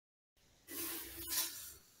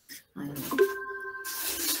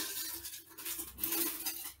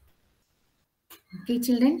Okay,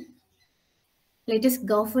 children, let us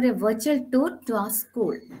go for a virtual tour to our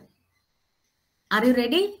school. Are you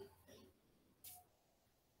ready?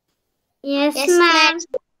 Yes, Yes, ma'am.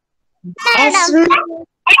 Yes, ma'am.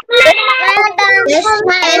 Yes,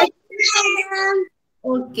 ma'am.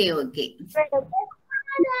 Okay, okay.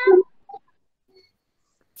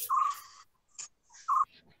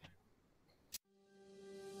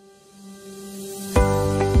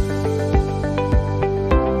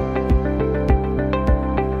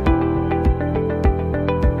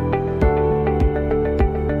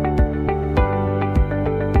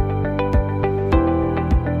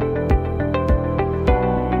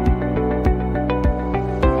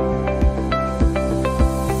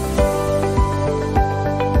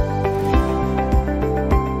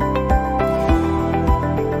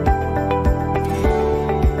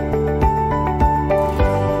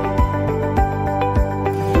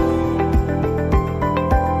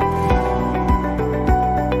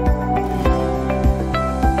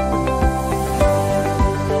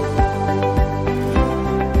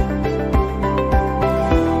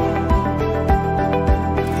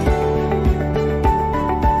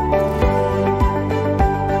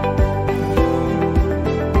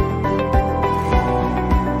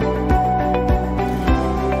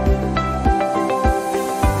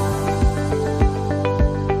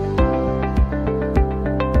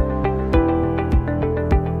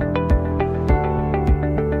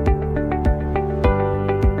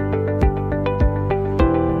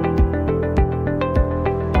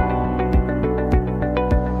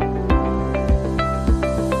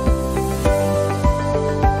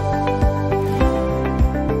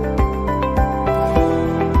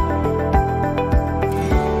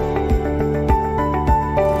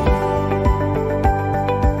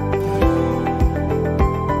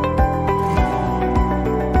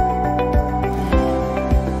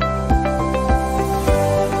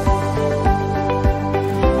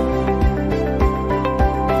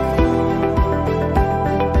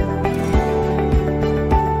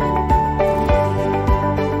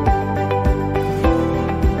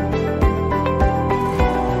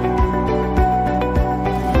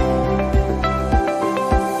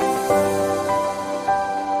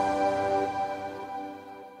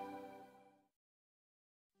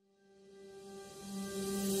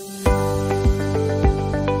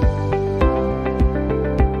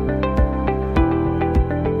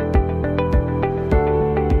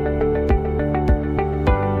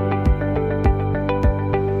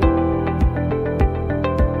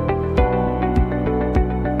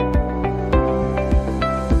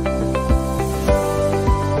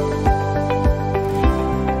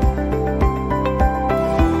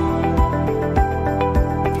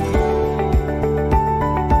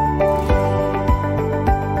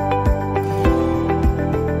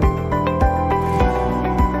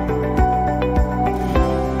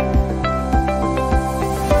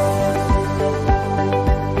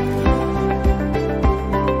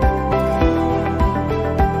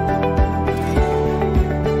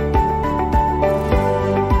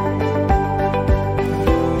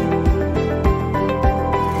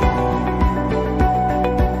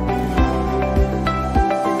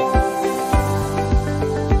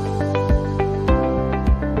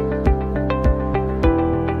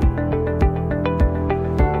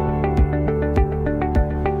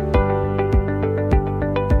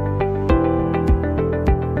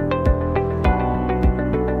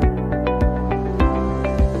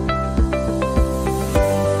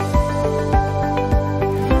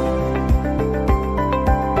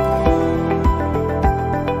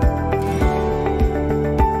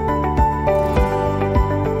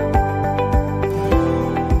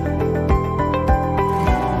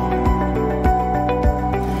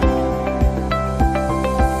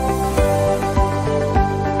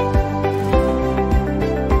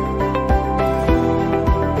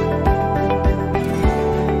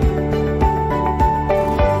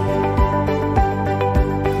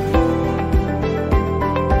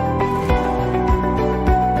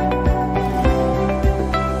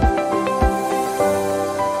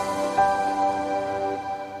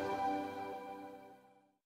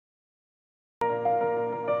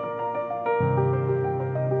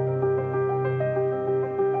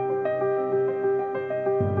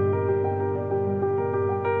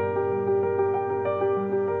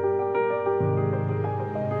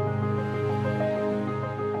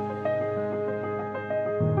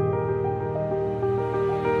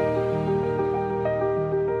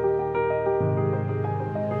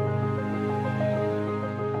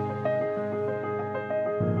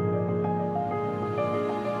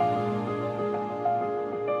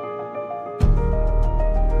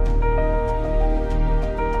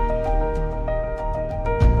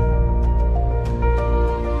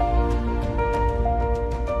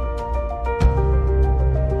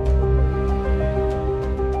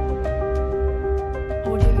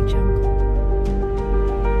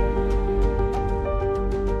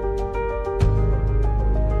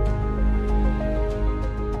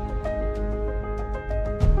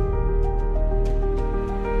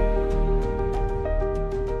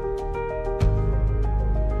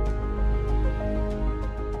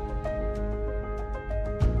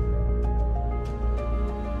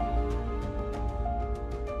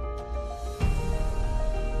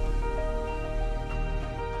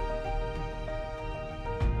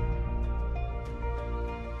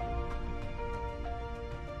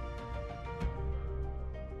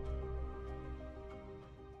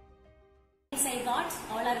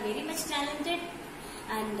 are very much talented,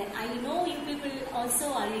 and I know you people also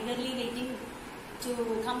are eagerly waiting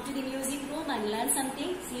to come to the music room and learn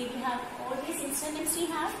something. See, we have all these instruments we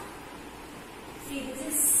have. See, this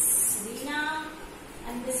is veena,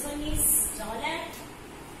 and this one is dollar.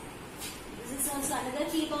 This is also another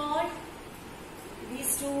keyboard.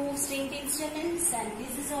 These two stringed instruments, and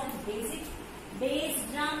this is all basic bass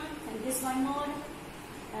drum, and this one more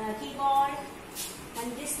keyboard,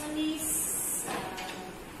 and this one is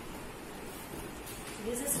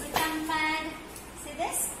this is rhythm pad. See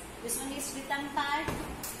this? This one is rhythm pad,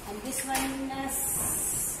 and this one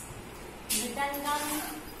is mridangam.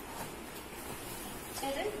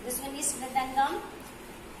 Children, this one is mridangam.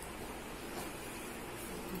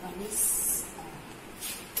 One is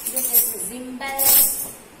this is zimbal.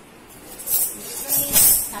 This one is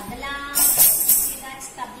tabla. See, that's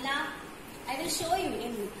tabla. I will show you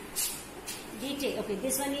in detail. Okay,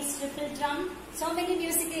 this one is triple drum. So many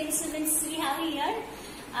musical instruments we have here.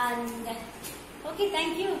 And okay,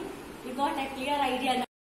 thank you. You got a clear idea now.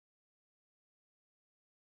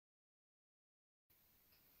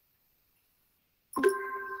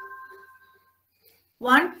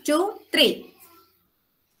 1, 2, 3.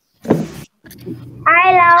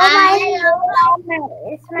 I love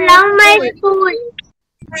my school.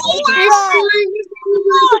 My school is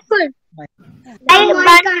beautiful. I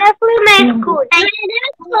wonderful my school. I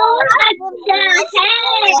love my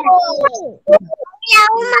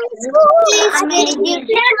school. It's very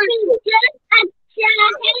beautiful.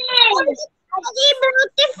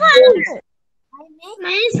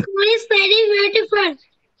 My school is very beautiful.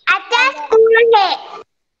 Acha school hai.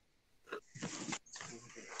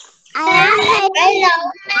 I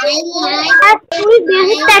love my school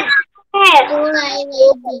very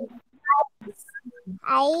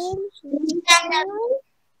I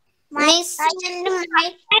my